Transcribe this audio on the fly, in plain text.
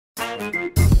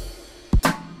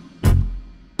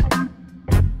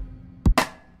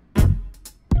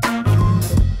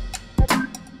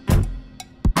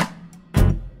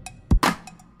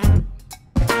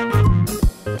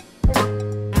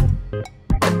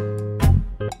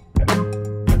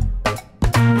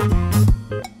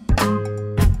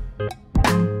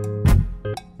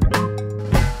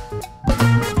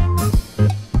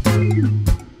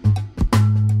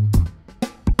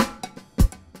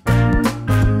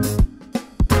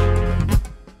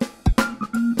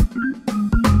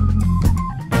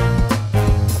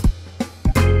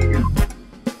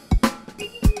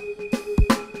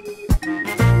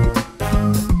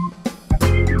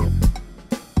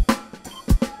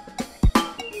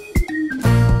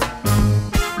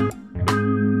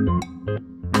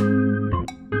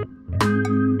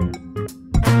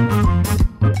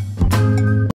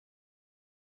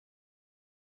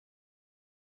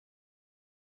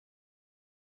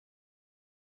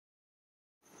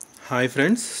Hi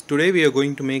friends, today we are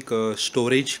going to make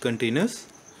storage containers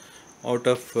out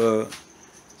of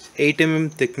 8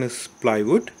 mm thickness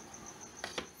plywood.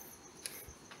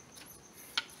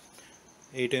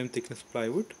 8 mm thickness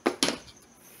plywood.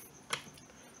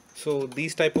 So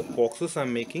these type of boxes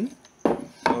I'm making.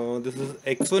 This is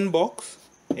X1 box,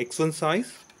 X1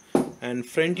 size, and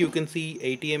front you can see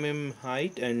 80 mm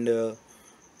height and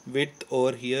width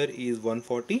over here is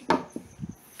 140.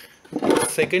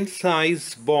 Second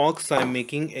size box I'm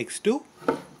making X2.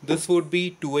 This would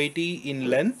be 280 in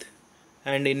length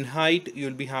and in height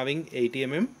you'll be having 80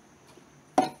 mm.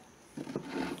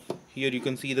 Here you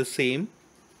can see the same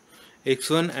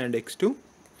X1 and X2.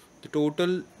 The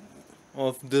total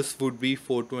of this would be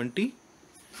 420.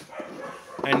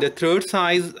 And the third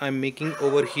size I'm making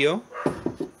over here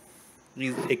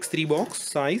is X3 box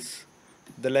size.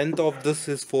 The length of this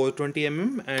is 420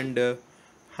 mm and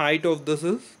height of this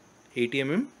is 80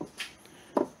 mm.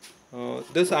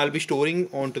 This I'll be storing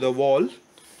onto the wall.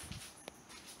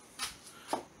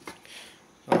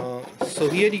 So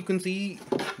here you can see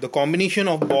the combination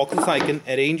of boxes I can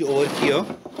arrange over here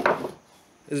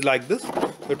is like this.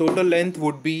 The total length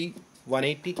would be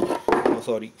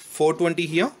 420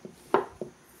 here.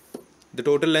 The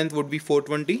total length would be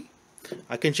 420.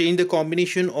 I can change the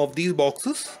combination of these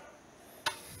boxes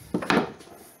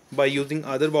by using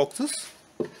other boxes.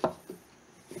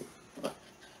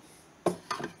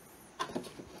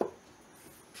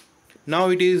 Now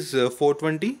it is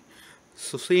 420,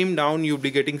 so same down you'll be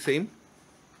getting same.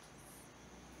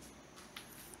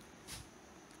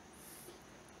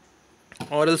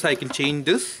 Or else I can change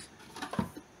this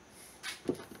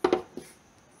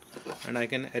and I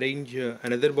can arrange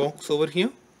another box over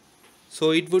here.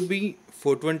 So it would be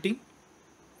 420,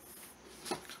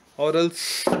 or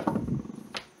else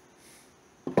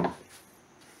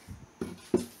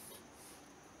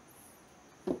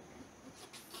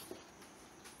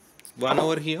one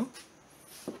over here,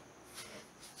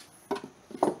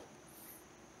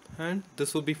 and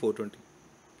this would be 420.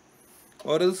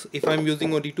 Or else if I'm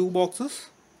using only two boxes,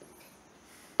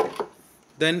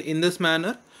 then in this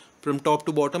manner from top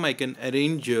to bottom I can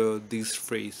arrange these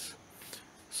trays.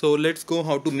 So let's go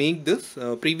how to make this.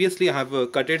 Previously I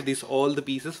have cutted this all the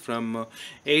pieces from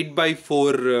 8 by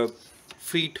 4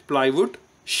 feet plywood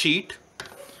sheet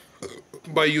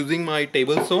by using my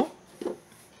table saw.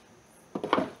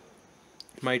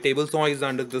 My table saw is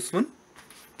under this one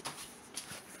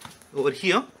over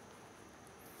here.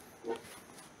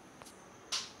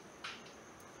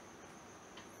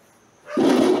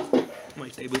 My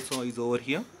table saw is over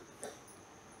here.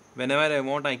 Whenever I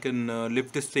want I can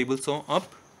lift this table saw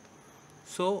up,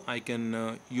 so I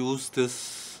can use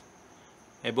this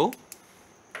above.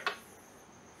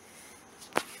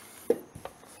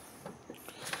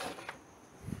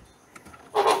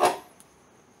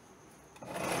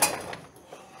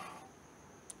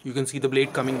 You can see the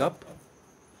blade coming up.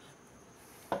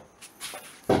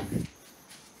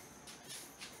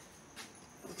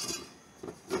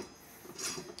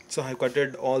 So I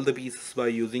cutted all the pieces by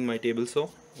using my table saw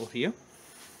over here.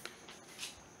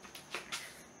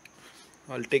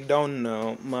 I'll take down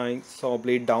my saw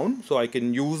blade down so I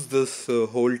can use this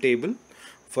whole table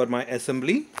for my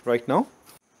assembly right now.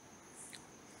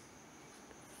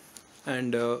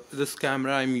 And this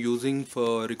camera I'm using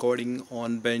for recording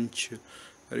on bench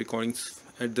recordings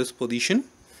at this position.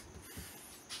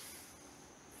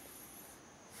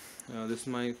 This is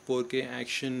my 4K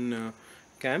action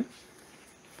cam.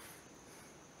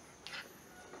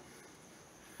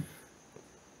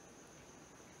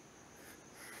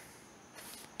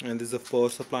 And this is a power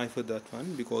supply for that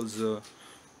one, because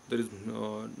there is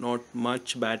not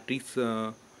much batteries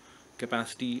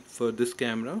capacity for this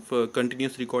camera. For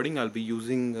continuous recording, I'll be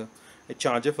using a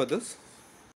charger for this.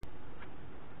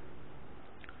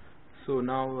 So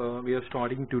now we are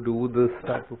starting to do this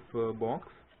type of box.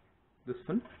 This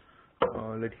one.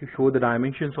 Let you show the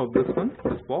dimensions of this one.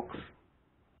 This box.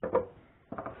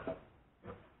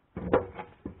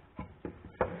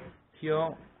 Here,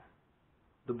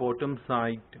 the bottom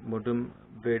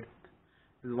width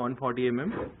is 140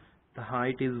 mm. The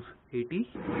height is 80.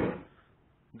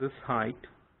 This height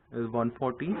is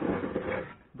 140.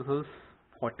 This is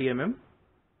 40 mm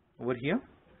over here.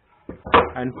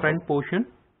 And front portion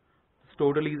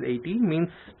total is 80, means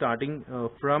starting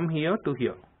from here to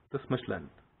here, this much length.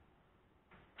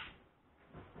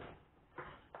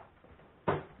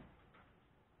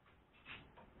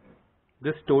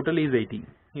 This total is 80.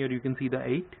 Here you can see the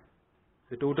 8.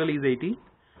 The total is 80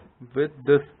 with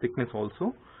this thickness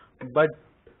also. But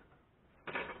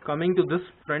coming to this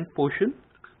front portion,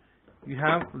 you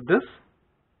have this.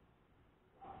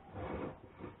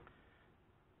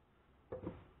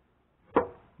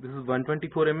 This is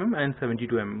 124 mm and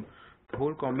 72 mm. The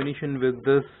whole combination with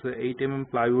this 8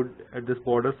 mm plywood at this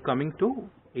borders coming to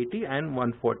 80 and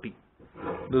 140.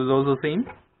 This is also same.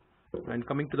 And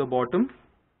coming to the bottom,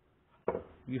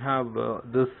 you have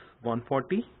this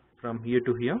 140 from here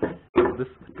to here, this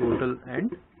total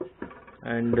end,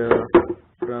 and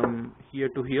from here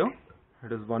to here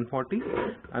it is 140,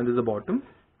 and this is the bottom,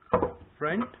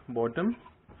 front, bottom,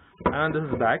 and this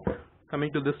is back.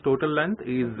 Coming to this total length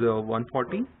is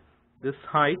 140. This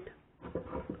height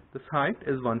is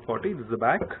 140. This is the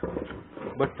back.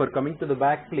 But for coming to the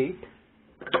back plate,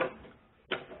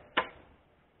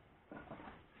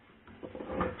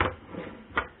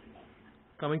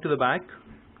 coming to the back,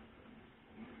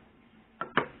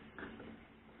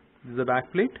 this is the back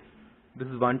plate. This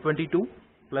is 122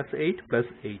 plus 8 plus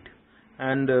 8,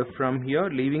 and from here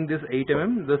leaving this 8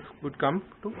 mm, this would come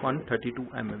to 132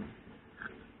 mm.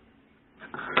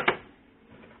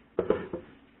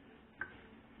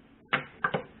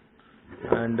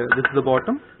 And this is the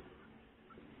bottom,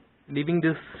 leaving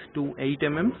this to 8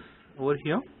 mm over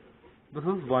here. This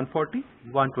is 140,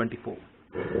 124.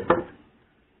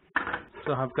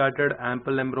 So I have cutted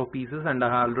ample number of pieces, and I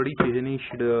have already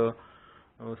finished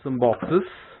some boxes.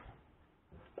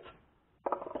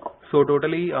 So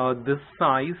totally this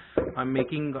size, I am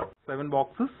making 7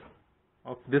 boxes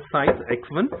of this size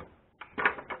X1.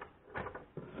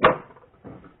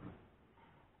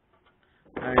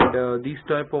 And these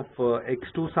type of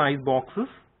X2 size boxes.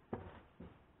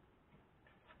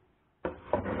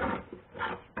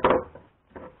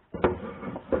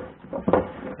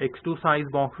 X2 size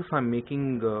boxes, I am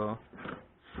making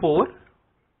 4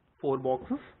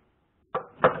 boxes.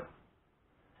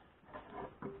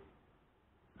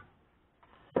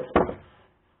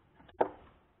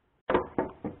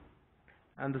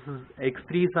 And this is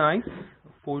X3 size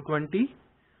 420.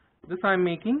 This I am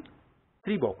making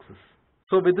 3 boxes.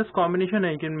 So with this combination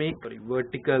I can make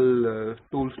vertical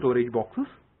tool storage boxes.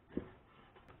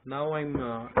 Now I am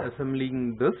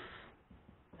assembling this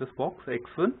box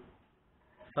X1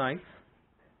 size,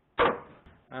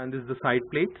 and this is the side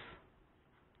plates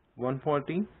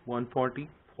 140, 140,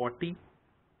 40,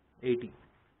 80.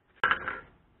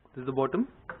 This is the bottom.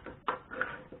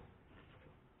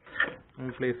 I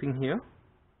am placing here.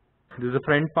 This is the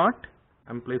front part.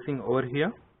 I am placing over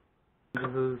here.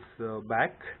 This is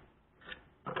back.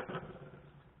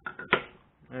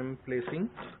 I am placing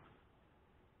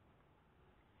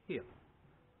here.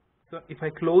 So if I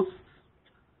close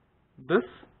this,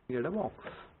 you get a box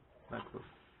like this.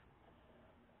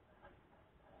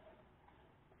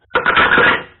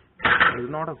 It is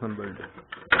not assembled.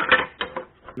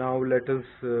 Now let us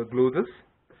glue this.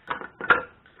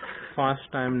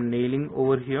 First I am nailing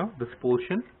over here this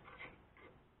portion.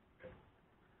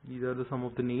 These are some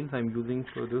of the nails I am using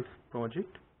for this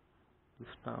project.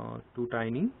 Too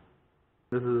tiny.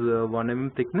 This is 1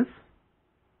 mm thickness.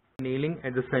 Nailing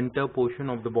at the center portion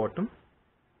of the bottom.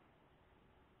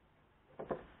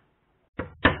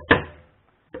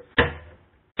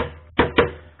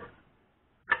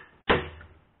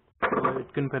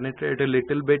 It can penetrate a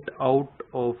little bit out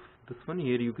of this one.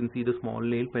 Here you can see the small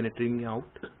nail penetrating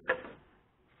out.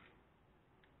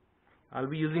 I'll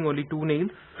be using only 2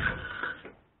 nails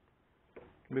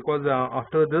because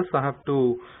after this I have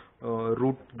to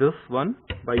root this one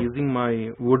by using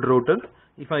my wood rotor.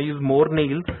 If I use more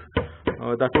nails,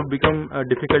 that would become a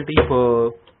difficulty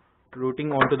for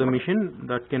routing onto the machine.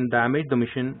 That can damage the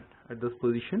machine at this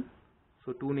position.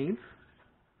 So 2 nails.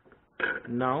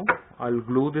 Now I'll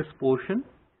glue this portion,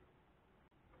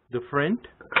 the front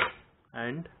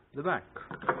and the back.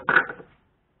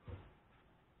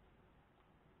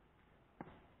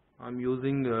 I'm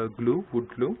using glue, wood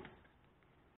glue.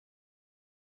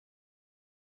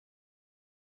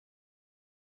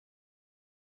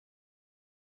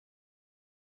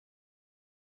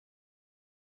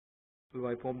 I'll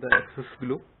wipe off the excess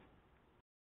glue.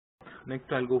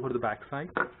 Next I'll go for the back side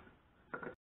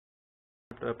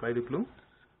to apply the glue.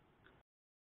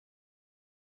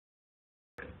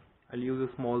 I'll use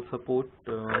a small support.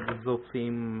 This is of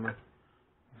same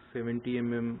 70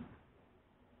 mm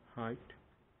height.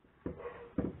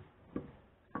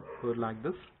 So like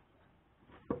this,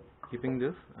 keeping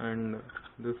this and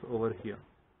this over here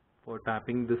for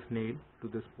tapping this nail to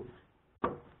this position.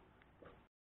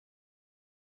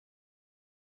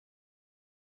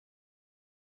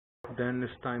 Then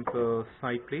it's time for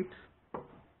side plates.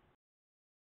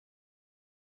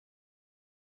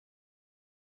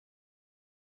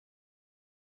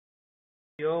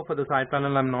 Here for the side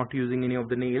panel I'm not using any of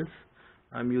the nails.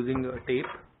 I'm using tape.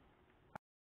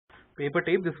 Paper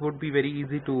tape. This would be very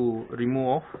easy to remove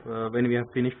off when we have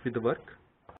finished with the work.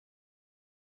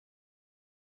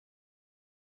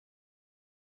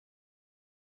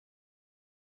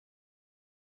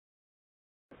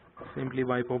 Simply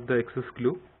wipe off the excess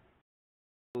glue.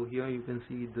 So here you can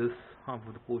see this half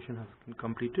of the portion has been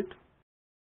completed.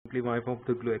 Simply wipe off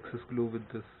the glue, excess glue with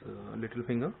this little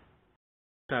finger.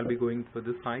 I'll be going for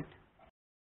this side.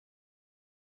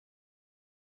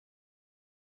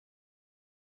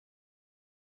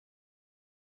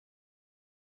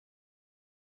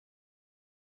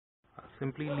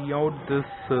 Simply lay out this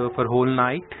for whole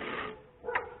night,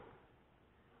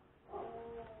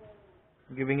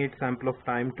 giving it ample of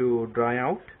time to dry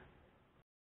out.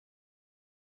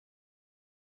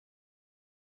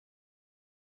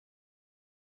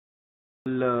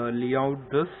 We'll lay out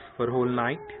this for whole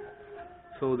night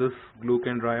so this glue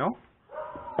can dry off.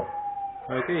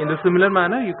 Okay, in the similar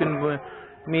manner you can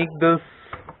make this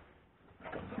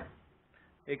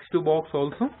X2 box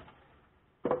also.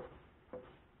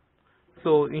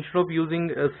 So instead of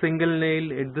using a single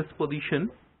nail at this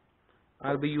position,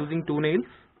 I'll be using two nails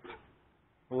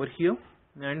over here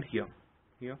and here,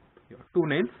 two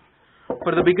nails.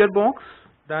 For the bigger box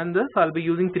than this, I'll be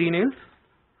using three nails.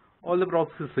 All the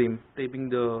process is same, taping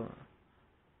the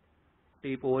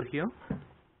tape over here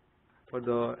for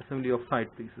the assembly of side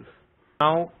pieces.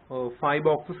 Now 5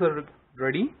 boxes are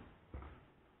ready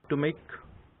to make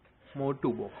more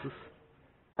 2 boxes.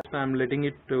 I'm letting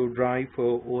it to dry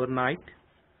for overnight.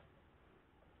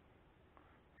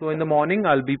 So in the morning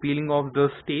I'll be peeling off the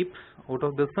tapes out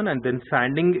of this one and then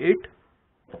sanding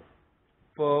it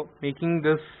for making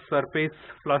this surface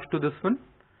flush to this one,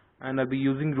 and I'll be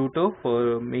using router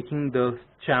for making the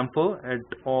chamfer at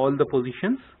all the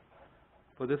positions.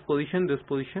 For this position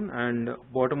and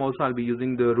bottom also I'll be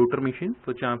using the router machine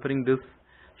for chamfering this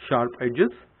sharp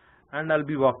edges, and I'll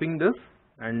be warping this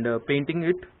and painting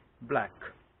it black.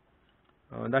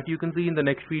 That you can see in the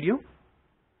next video.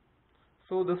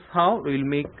 So this is how we will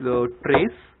make the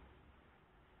trays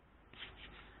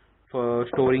for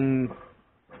storing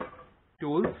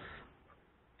tools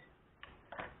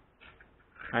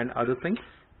and other things.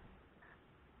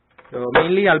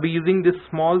 Mainly I'll be using these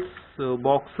small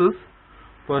boxes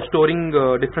for storing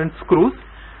different screws,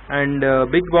 and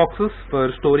big boxes for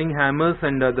storing hammers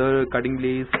and other cutting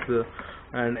blades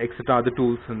and etc. other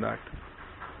tools in that.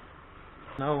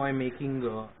 Now I'm making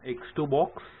X2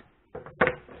 box.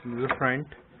 This is the front,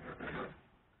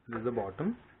 this is the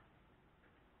bottom,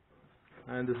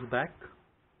 and this is back,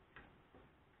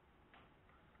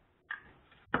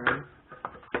 and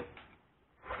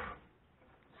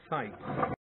sides.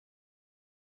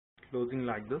 Closing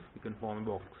like this, we can form a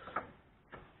box.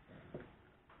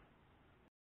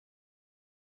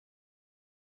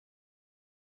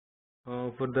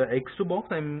 For the X2 box,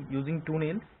 I'm using 2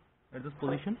 nails at this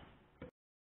position.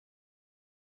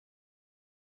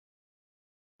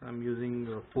 I'm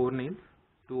using 4 nails,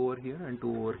 2 over here and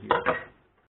 2 over here.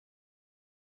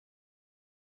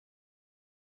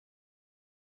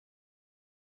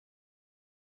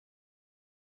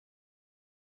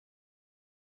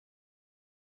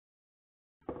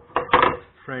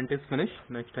 Front is finished.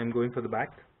 Next I'm going for the back.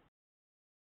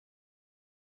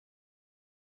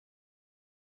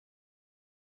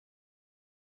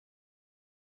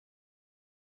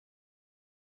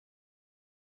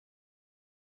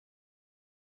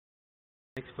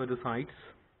 Next for the sides.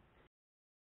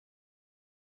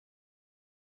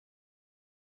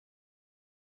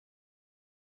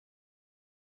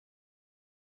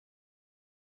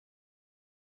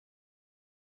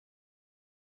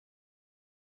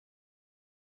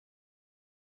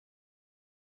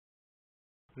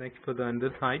 Next for the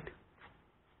under side.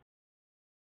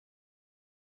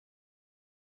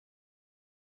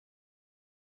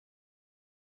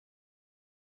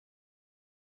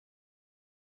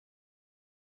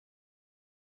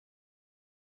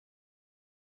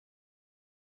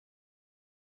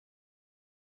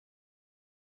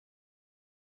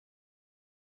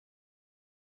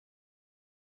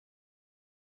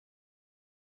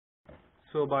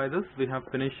 So by this we have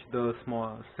finished the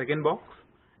small second box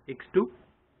X2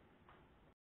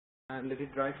 and let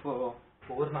it dry for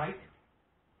overnight.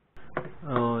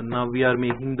 Now we are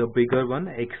making the bigger one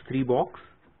X3 box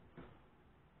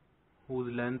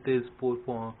whose length is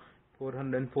 404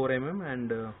 mm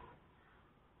and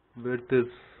width is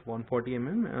 140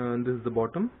 mm, and this is the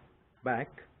bottom, back,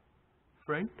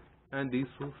 front, and these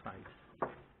two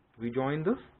sides. We join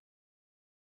this.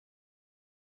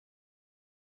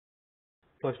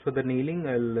 First for the nailing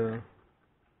I'll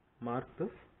mark this.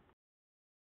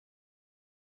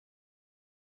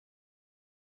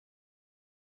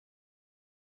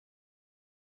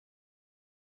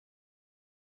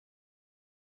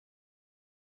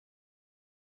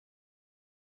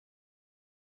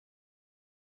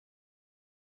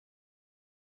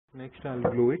 Next I'll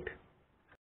glue it.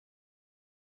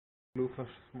 Glue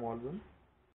first small one.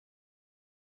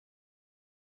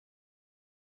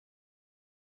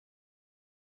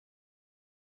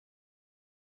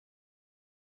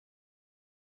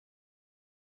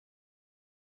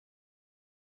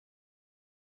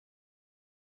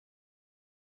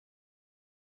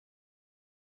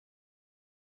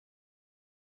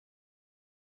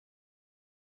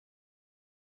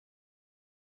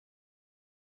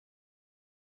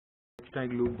 Next I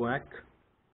glue back.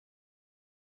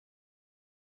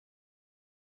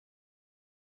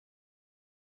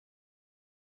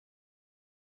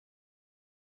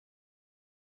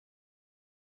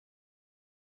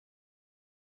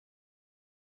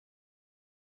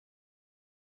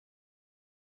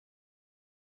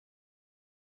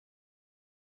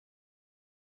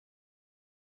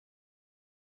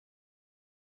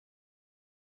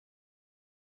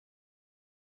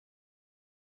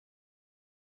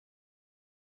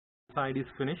 Side is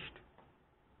finished.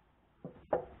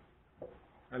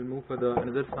 I'll move for the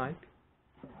another side.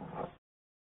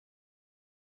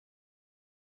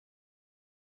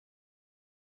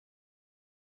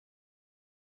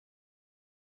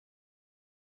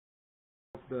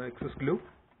 The excess glue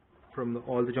from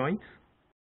all the joints.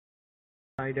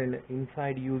 Side and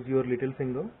inside use your little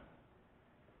finger.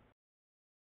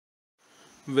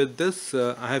 With this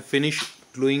I have finished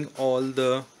gluing all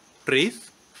the trays.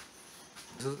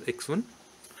 This is X1,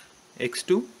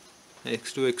 X2,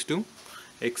 X2, X2,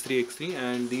 X3, X3,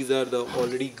 and these are the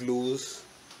already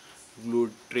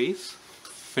glued trays.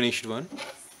 Finished one.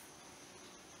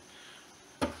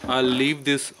 I'll leave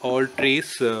this all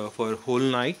trays for whole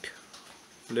night.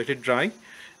 Let it dry,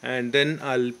 and then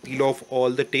I'll peel off all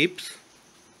the tapes.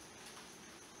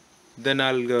 Then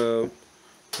I'll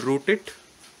route it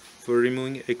for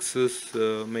removing excess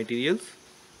materials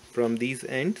from these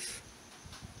ends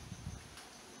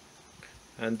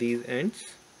and these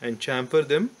ends, and chamfer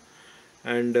them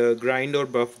and grind or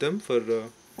buff them for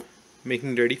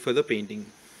making ready for the painting.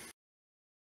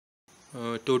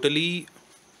 Totally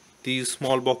these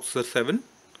small boxes are 7,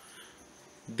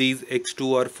 these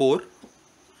X2 are 4,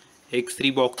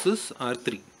 X3 boxes are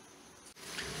 3.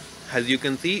 As you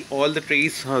can see, all the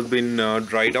trays have been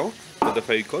dried out with the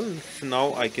Fevicol. So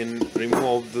now I can remove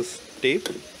all this tape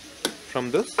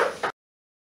from this.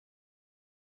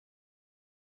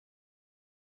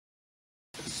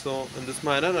 So in this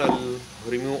manner I'll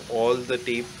remove all the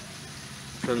tape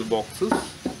from the boxes.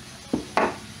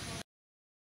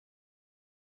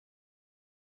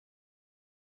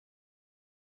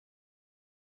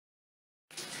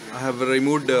 I have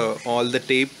removed all the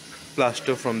tape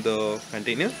plaster from the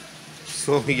container.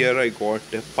 So here I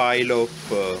got a pile of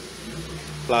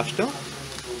plaster.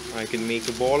 I can make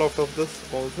a ball out of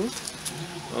this also.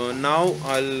 Now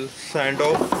I'll sand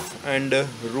off and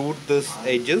root this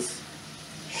edges,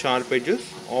 sharp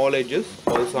edges, all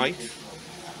sides,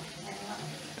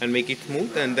 and make it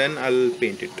smooth, and then I'll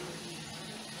paint it.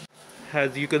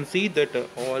 As you can see that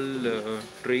all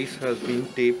trays has been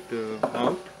taped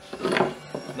out.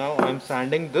 Now I'm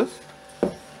sanding this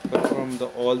from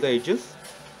all the edges.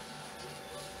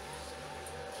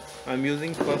 I'm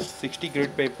using first 60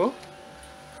 grit paper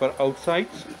for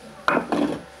outsides,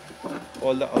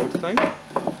 all the outside.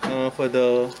 For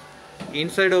the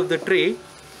inside of the tray,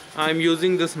 I'm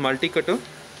using this multi cutter.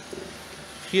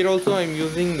 Here also I'm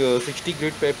using 60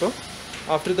 grit paper.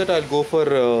 After that I'll go for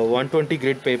 120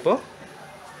 grit paper.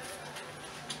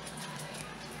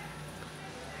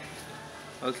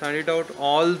 I'll sand it out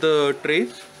all the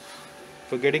trays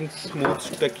for getting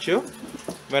smooth texture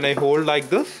when I hold like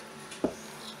this,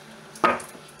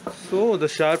 so the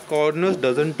sharp corners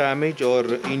doesn't damage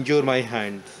or injure my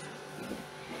hands.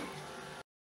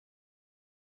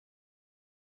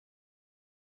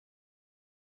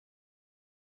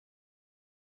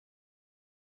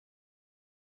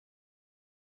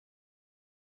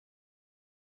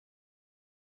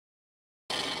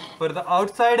 For the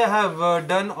outside, I have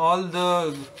done all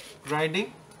the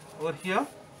grinding over here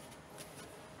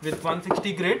with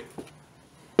 160 grade.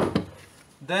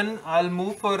 Then I'll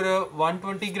move for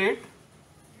 120 grade.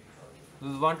 This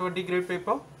is 120 grade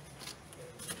paper.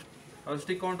 I'll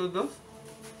stick onto this.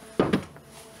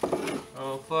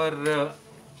 For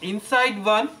inside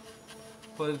one,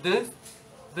 for this,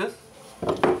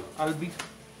 I'll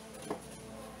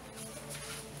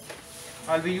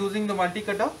be using the multi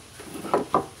cutter.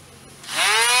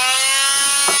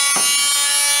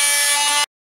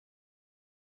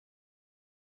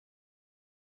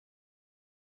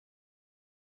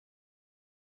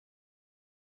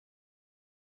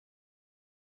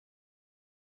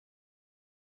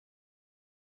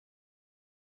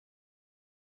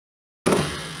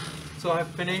 So I have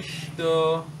finished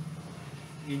the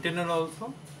internal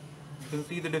also. You can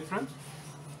see the difference.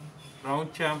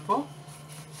 Round chamfer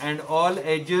and all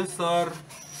edges are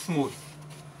smooth.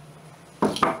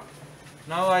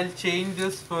 Now I'll change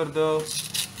this for the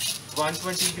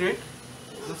 120 grade.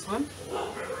 This one.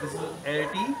 This is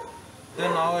LT.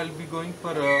 Then now I'll be going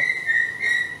for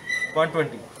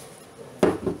 120.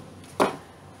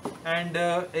 And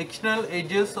external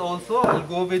edges also I'll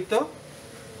go with the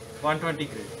 120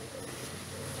 grade.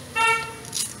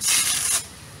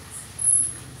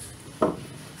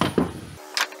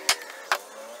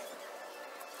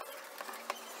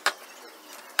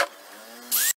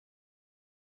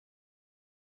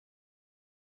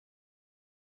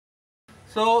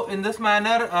 So in this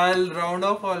manner I'll round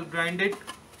off, I'll grind it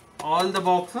all the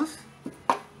boxes.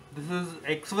 This is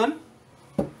X1,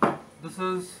 this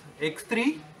is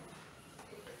X3,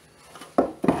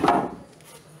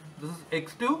 this is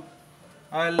X2.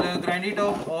 I'll grind it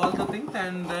off all the things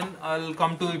and then I'll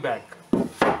come to you back.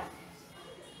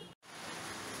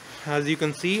 As you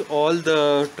can see, all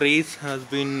the trays has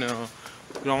been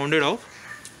grounded off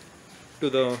to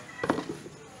the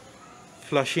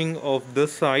flushing of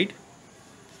this side.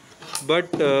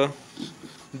 But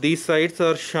these sides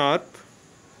are sharp,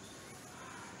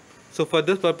 so for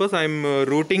this purpose I am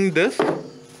routing this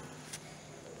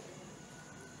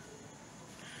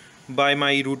by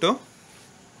my router.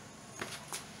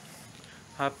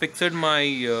 I have fixed my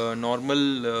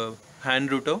normal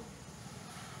hand router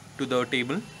to the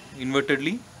table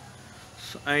invertedly,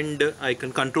 and I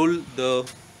can control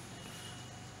the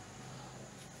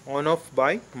on off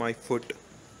by my foot.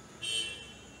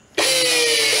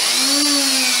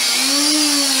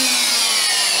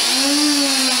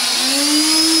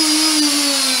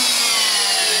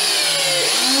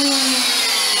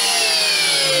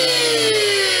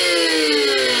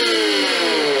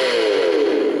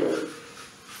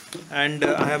 And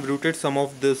I have routed some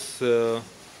of this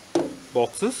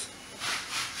boxes.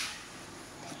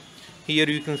 Here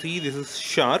you can see this is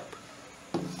sharp,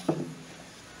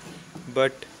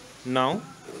 but now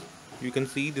you can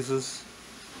see this is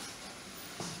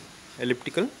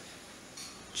elliptical.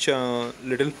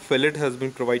 Little fillet has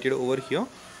been provided over here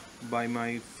by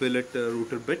my fillet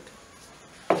router bit.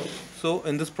 So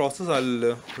in this process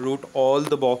I'll route all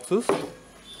the boxes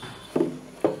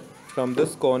from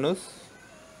this corners,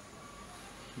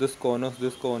 this corners,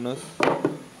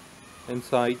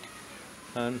 inside,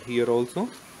 and here also.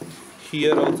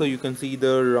 Here also you can see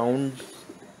the round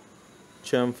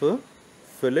chamfer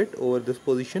fillet over this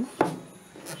position.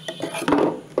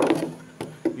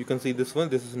 You can see this one,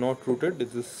 this is not routed,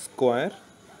 this is square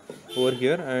over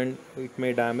here, and it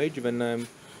may damage when I'm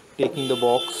taking the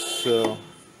box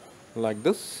like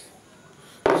this.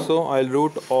 So I'll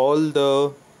route all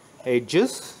the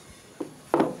edges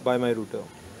by my router.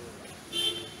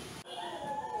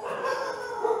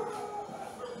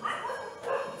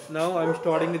 Now I'm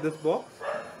starting with this box.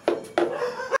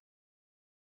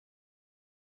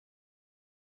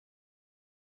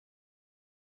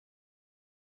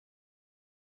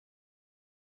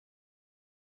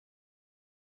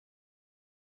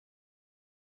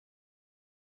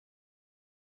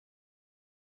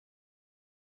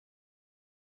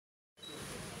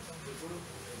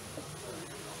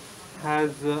 I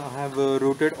have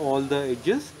routed all the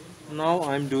edges. Now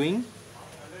I'm doing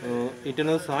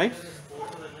internal sides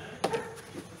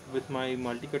with my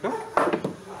multi cutter.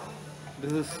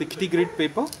 This is 60 grit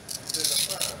paper.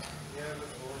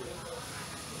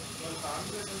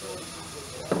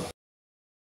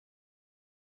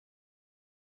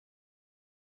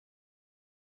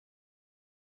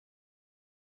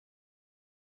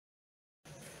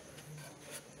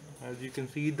 As you can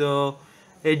see, the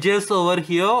edges over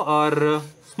here are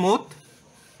smooth,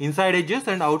 inside edges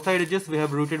and outside edges we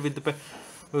have routed with the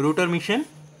router machine.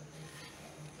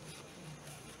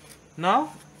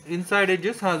 Now inside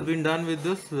edges has been done with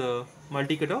this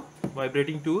multi-cutter,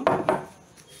 vibrating tool.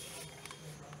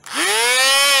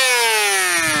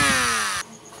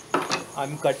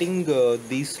 I'm cutting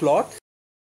these slots.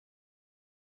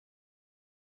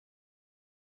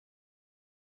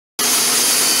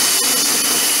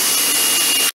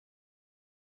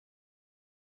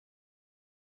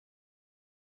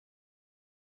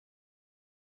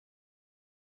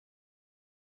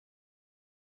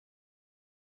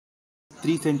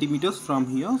 Three centimeters from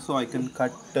here, so I can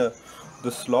cut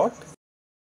the slot,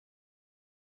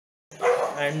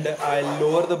 and I'll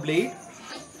lower the blade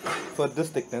for this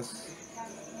thickness.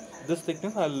 This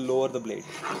thickness, I'll lower the blade.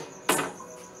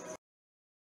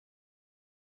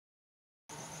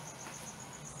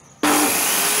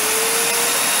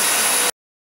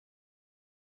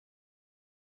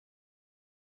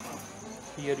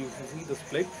 Here you can see the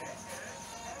split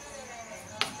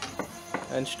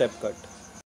and step cut.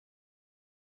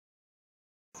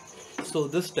 So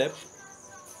this step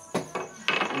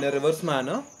in a reverse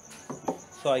manner,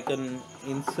 so I can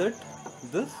insert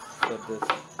this for this.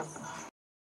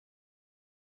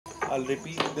 I'll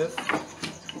repeat this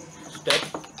step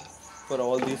for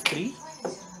all these three.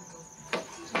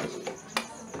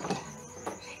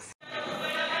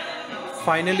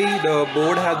 Finally, the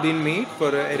board has been made for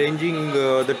arranging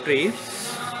the trays.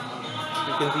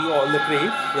 You can see all the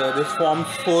trays. This forms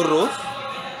 4 rows.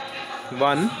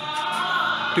 1,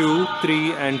 2,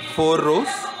 3 and 4 rows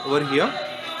over here.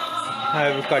 I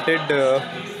have cutted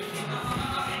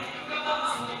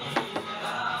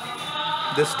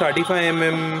this 35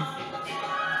 mm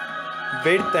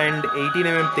width and 18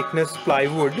 mm thickness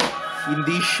plywood in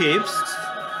these shapes.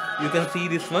 You can see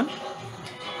this one.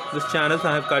 This channels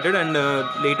I have cutted, and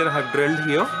later I have drilled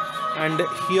here. And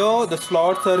here the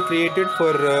slots are created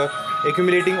for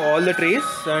accumulating all the trays,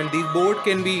 and this board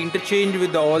can be interchanged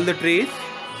with all the trays.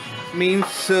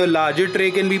 Means larger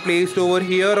tray can be placed over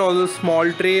here, or the small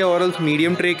tray or else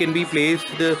medium tray can be placed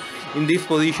in these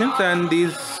positions, and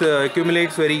these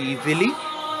accumulates very easily.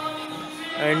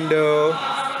 And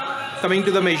coming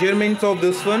to the measurements of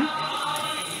this one,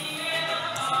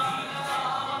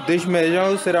 this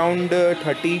measures around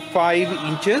 35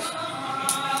 inches,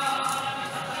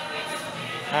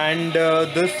 and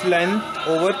this length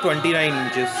over 29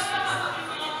 inches.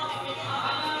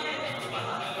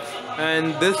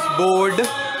 And this board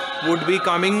would be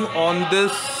coming on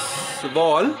this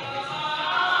wall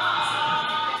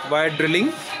via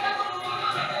drilling.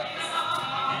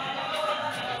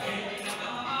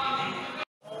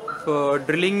 For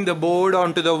drilling the board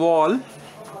onto the wall,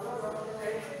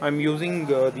 I'm using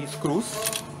these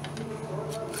screws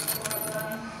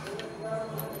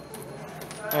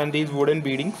and these wooden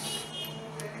beadings,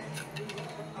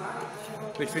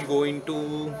 which will go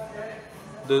into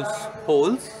these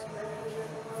holes.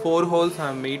 4 holes I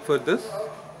have made for this,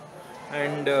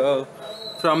 and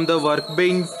from the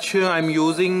workbench I'm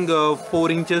using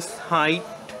 4 inches height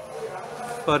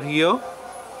for here,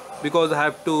 because I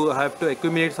have to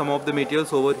accumulate some of the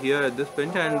materials over here at this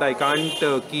bench, and I can't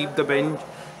keep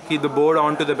the board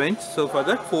onto the bench. So for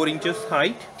that 4 inches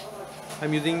height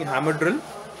I'm using hammer drill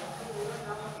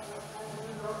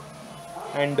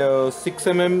and 6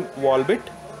 mm wall bit.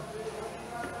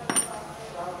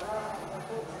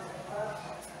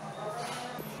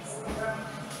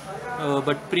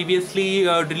 But previously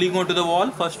drilling onto the wall,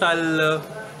 first I'll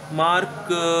mark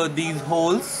these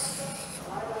holes,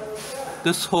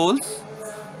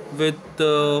 with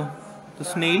the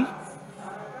nail.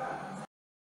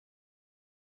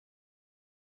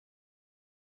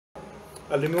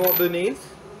 I'll remove all the nails,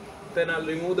 then I'll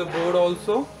remove the board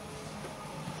also.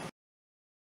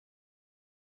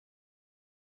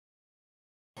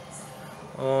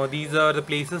 These are the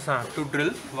places I have to drill: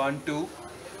 1, 2,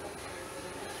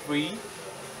 3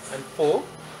 and 4.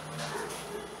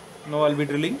 Now I'll be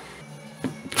drilling.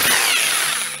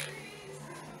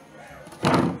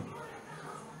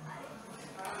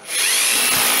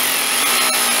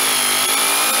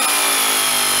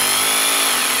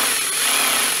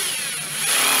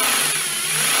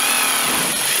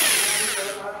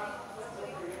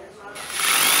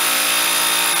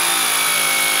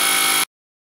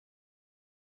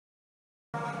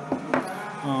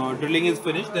 Drilling is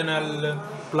finished, then I'll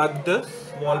plug this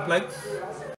wall plugs.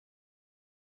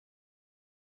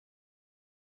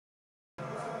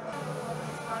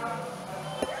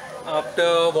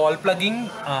 After wall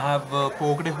plugging, I have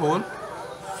poked a hole,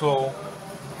 so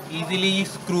easily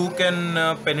screw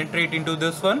can penetrate into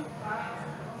this one,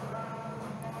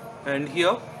 and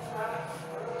here,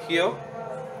 here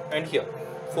and here.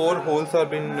 4 holes have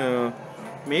been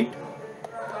made.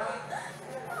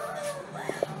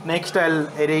 Next I'll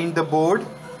arrange the board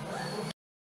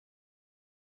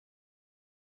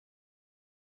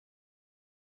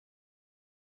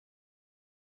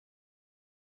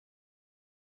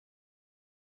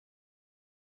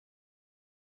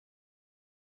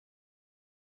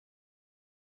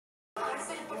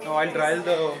Now I'll trial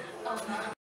the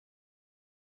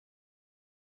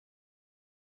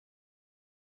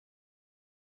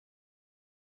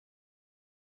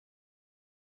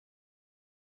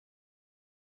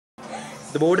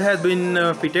board has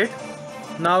been fitted.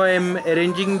 Now I am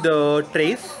arranging the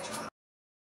trays.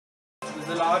 This is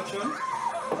the large one,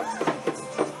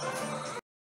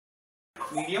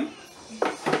 medium.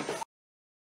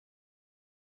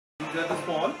 These are the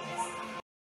small.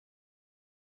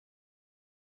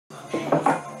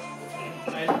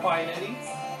 And finally,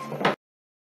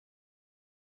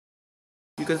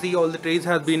 you can see all the trays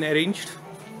have been arranged,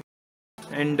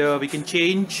 and we can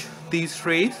change these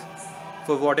trays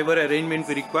for whatever arrangement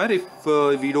we require. If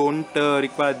we don't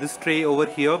require this tray over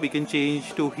here, we can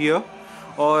change to here,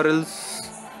 or else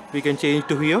we can change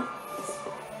to here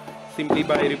simply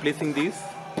by replacing these.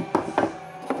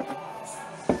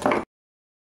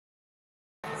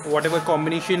 Whatever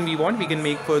combination we want, we can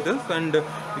make for this, and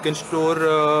we can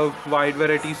store wide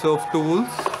varieties of tools.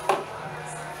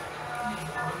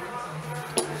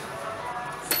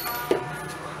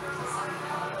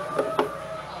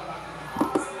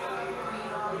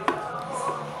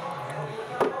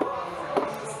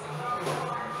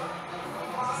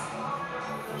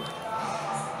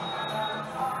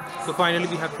 So finally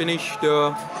we have finished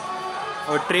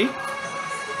our tray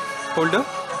holder.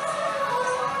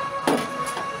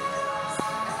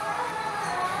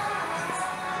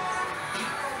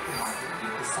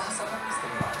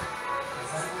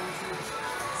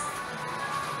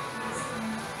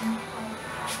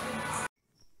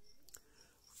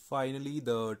 Finally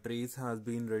the trays has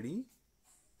been ready,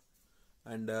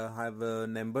 and I have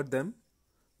numbered them.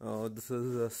 This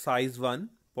is size 1,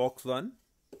 box 1,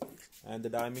 and the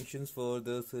dimensions for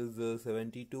this is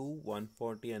 72,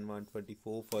 140 and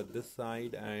 124 for this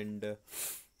side, and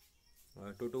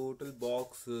total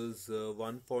box is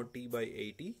 140 by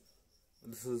 80.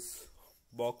 This is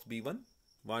box B1,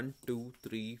 1, 2,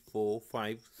 3, 4,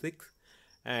 5, 6,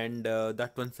 and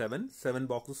that one 7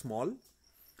 boxes small.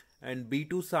 And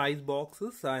B2 size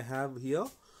boxes I have here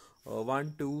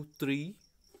 1, 2, 3,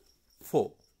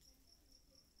 4.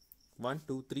 1,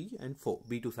 2, 3 and 4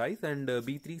 B2 size, and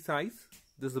B3 size,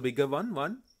 this is the bigger one,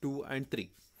 1, 2 and 3.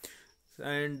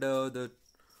 And the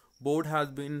board has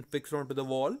been fixed onto the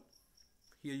wall.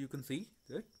 Here you can see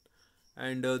that.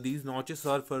 And these notches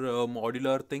are for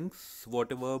modular things,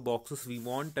 whatever boxes we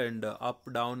want, and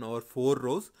up, down or 4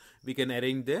 rows we can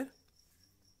arrange there.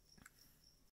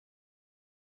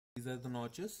 These are the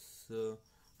notches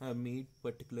I have made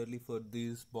particularly for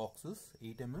these boxes.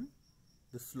 8 mm.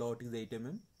 The slot is 8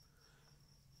 mm.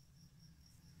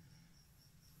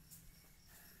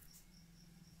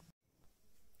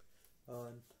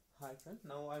 Hi friend,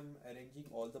 now I'm arranging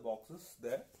all the boxes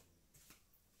there.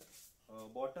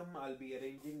 Bottom I'll be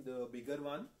arranging the bigger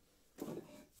one.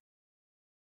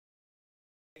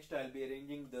 Next I'll be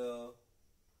arranging the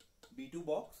B2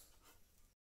 box.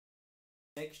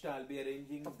 Next I'll be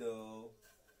arranging the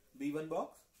B1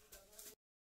 box.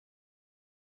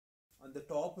 On the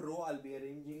top row I'll be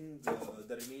arranging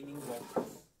the remaining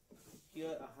boxes.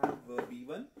 Here I have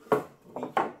B1,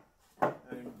 B2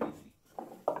 and B3.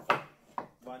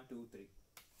 1, 2, 3.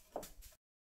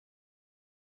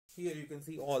 Here you can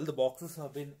see all the boxes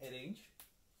have been arranged.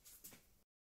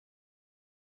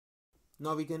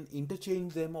 Now we can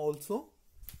interchange them also.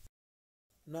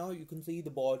 Now you can see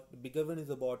the bigger one is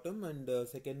the bottom, and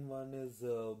second one is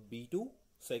B2,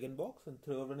 second box, and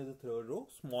third one is the third row,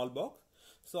 small box.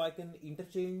 So I can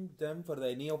interchange them for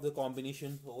any of the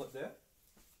combinations over there.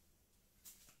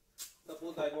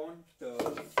 Suppose I want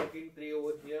second tray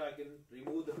over here, I can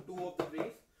remove the 2 of the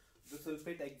trays. This will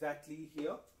fit exactly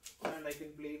here, and I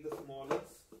can place the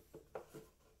smallest.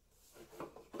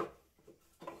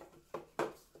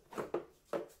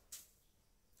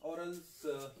 Or else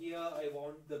here I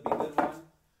want the bigger one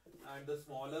and the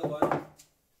smaller one.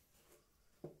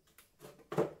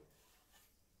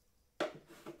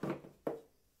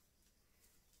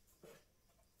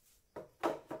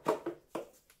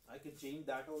 I can change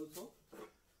that also.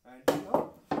 And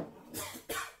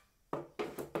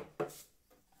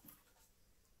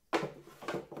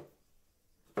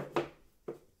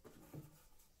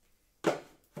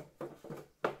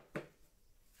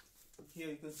here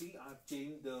you can see I have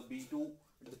changed the B2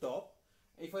 at the top.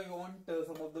 If I want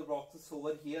some of the boxes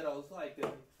over here also, I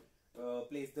can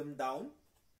place them down.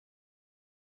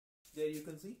 There you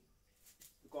can see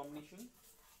the combination.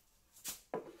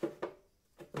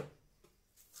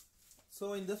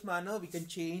 So in this manner we can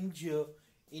change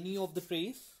any of the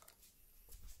trays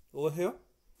over here.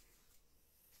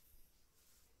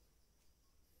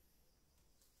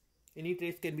 Any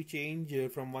trays can be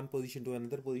changed from one position to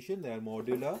another position. They are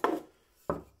modular,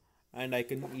 and I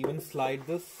can even slide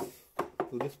this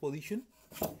to this position.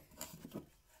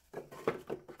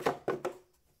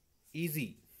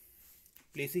 Easy.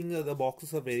 Placing the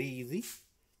boxes are very easy.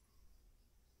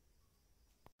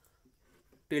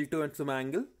 Tilt to at some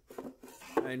angle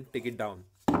and take it down.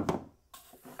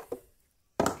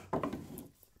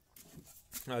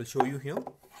 I'll show you here.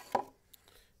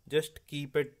 Just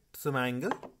keep it some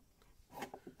angle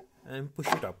and push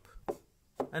it up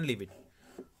and leave it.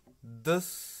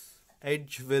 This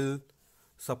edge will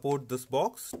support this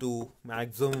box to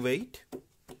maximum weight.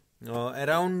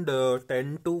 Around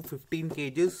 10 to 15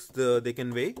 kgs they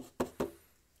can weigh,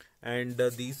 and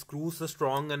these screws are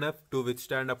strong enough to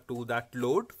withstand up to that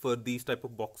load for these type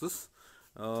of boxes.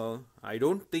 I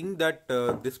don't think that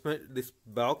this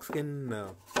box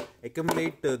can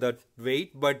accumulate that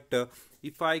weight, but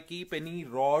if I keep any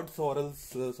rods or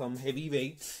else some heavy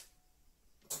weights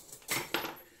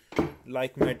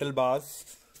like metal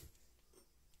bars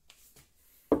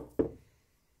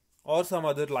or some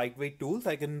other lightweight tools,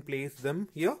 I can place them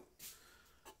here.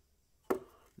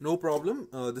 No problem.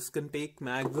 This can take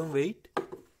maximum weight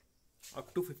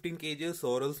up to 15 kgs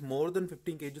or else more than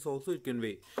 15 kgs also it can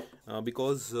weigh,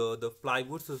 because the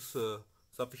plywood is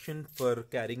sufficient for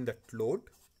carrying that load.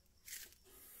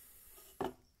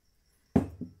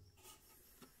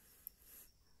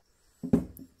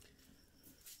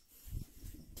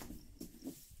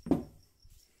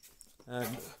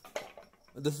 And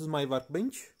this is my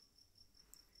workbench.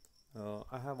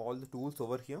 I have all the tools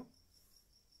over here.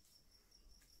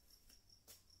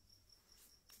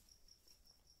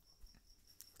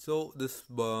 So this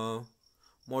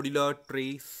modular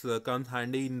trays comes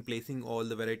handy in placing all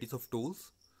the varieties of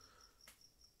tools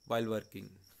while working.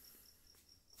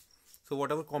 So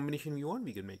whatever combination you want,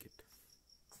 we can make it.